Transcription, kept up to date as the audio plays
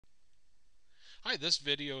Hi, this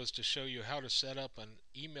video is to show you how to set up an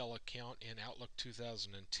email account in Outlook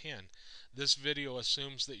 2010. This video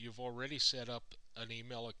assumes that you've already set up an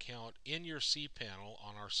email account in your cPanel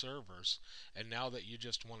on our servers, and now that you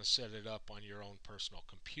just want to set it up on your own personal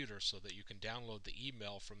computer so that you can download the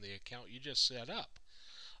email from the account you just set up.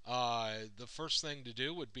 The first thing to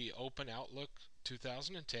do would be open Outlook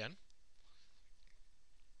 2010.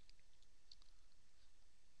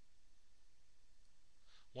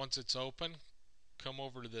 Once it's open, come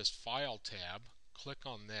over to this File tab, click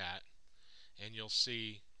on that, and you'll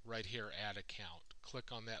see right here Add Account.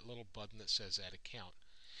 Click on that little button that says Add Account.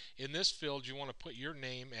 In this field you want to put your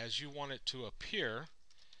name as you want it to appear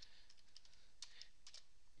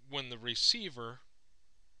when the receiver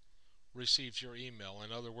receives your email.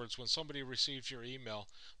 In other words, when somebody receives your email,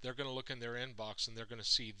 they're going to look in their inbox and they're going to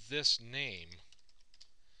see this name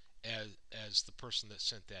as the person that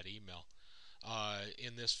sent that email.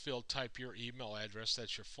 In this field, type your email address.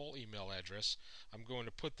 That's your full email address. I'm going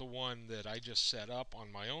to put the one that I just set up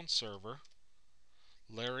on my own server,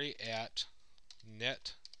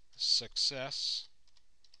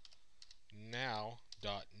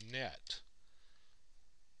 larry@netsuccessnow.net.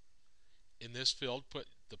 In this field, put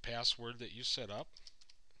the password that you set up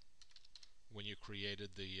when you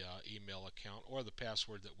created the email account, or the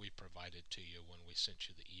password that we provided to you when we sent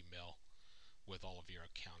you the email with all of your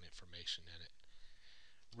account information in it.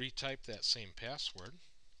 Retype that same password,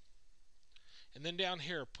 and then down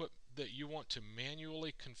here put that you want to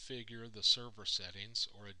manually configure the server settings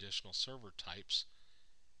or additional server types,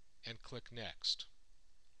 and click Next.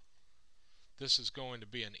 This is going to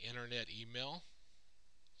be an internet email,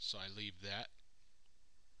 so I leave that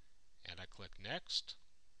and I click Next.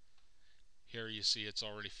 Here you see it's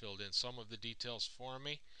already filled in some of the details for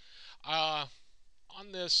me.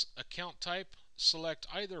 On this account type, select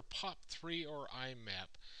either POP3 or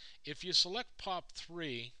IMAP. If you select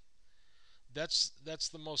POP3, that's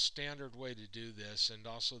the most standard way to do this, and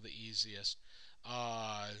also the easiest.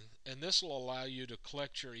 And this will allow you to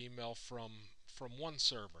collect your email from one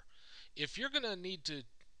server. If you're going to need to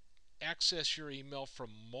access your email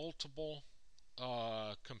from multiple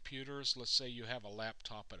computers, let's say you have a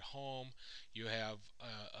laptop at home, you have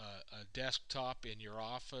a desktop in your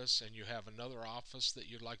office, and you have another office that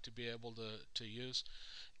you'd like to be able to use,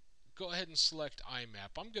 go ahead and select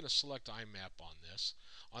IMAP. I'm going to select IMAP on this.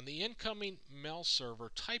 On the incoming mail server,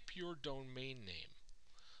 type your domain name.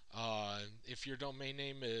 If your domain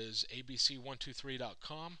name is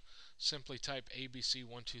abc123.com, simply type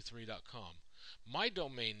abc123.com. My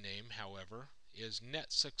domain name, however, is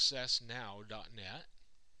netsuccessnow.net,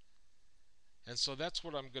 and so that's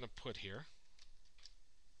what I'm going to put here.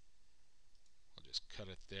 I'll just cut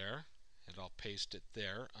it there, and I'll paste it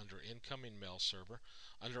there under incoming mail server.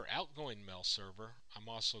 Under outgoing mail server, I'm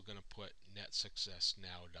also going to put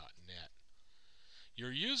netsuccessnow.net.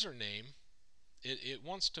 Your username, it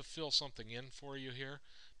wants to fill something in for you here.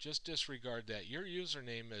 Just disregard that. Your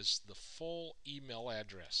username is the full email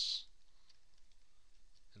address.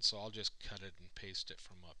 And so I'll just cut it and paste it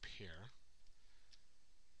from up here.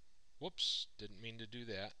 Whoops, didn't mean to do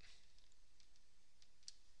that.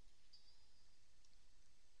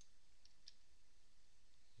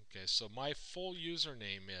 Okay, so my full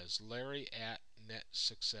username is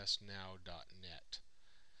larry@netsuccessnow.net.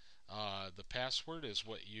 The password is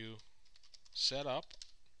what you set up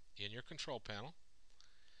in your control panel.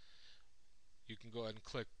 You can go ahead and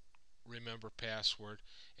click Remember Password,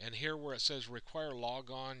 and here where it says require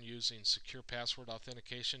logon using secure password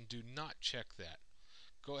authentication, do not check that.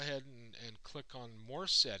 Go ahead and click on More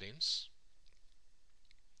Settings.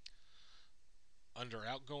 Under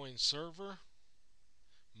Outgoing Server,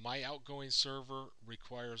 my outgoing server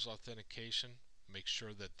requires authentication. Make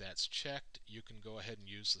sure that that's checked. You can go ahead and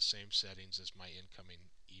use the same settings as my incoming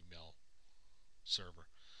email server.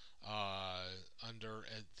 Under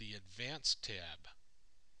the Advanced tab,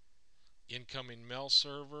 incoming mail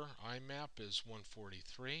server IMAP is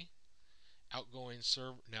 143. Outgoing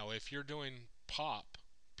server, now if you're doing POP,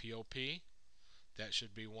 POP, that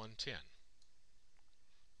should be 110.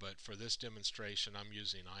 But for this demonstration, I'm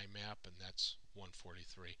using IMAP, and that's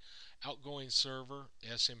 143. Outgoing server,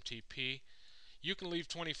 SMTP, you can leave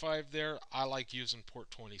 25 there. I like using port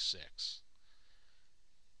 26.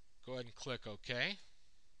 Go ahead and click OK,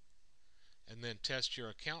 and then test your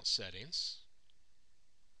account settings.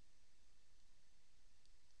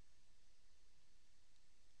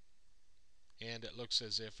 And it looks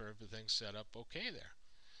as if everything's set up okay there.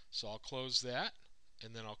 So I'll close that,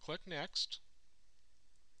 and then I'll click Next.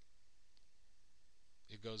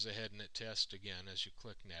 It goes ahead and it tests again as you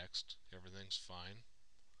click Next. Everything's fine.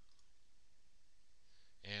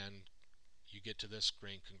 And you you get to this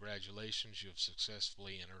screen, congratulations, you have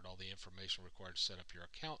successfully entered all the information required to set up your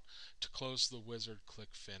account. To close the wizard,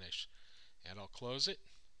 click Finish. And I'll close it.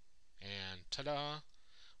 And ta-da!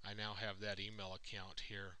 I now have that email account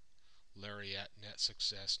here, Larry at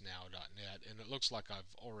netsuccessnow.net, and it looks like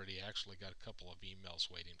I've already actually got a couple of emails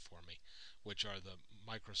waiting for me, which are the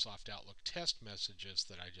Microsoft Outlook test messages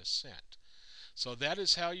that I just sent. So that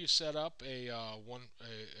is how you set up an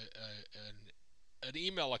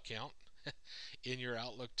email account in your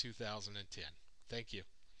Outlook 2010. Thank you.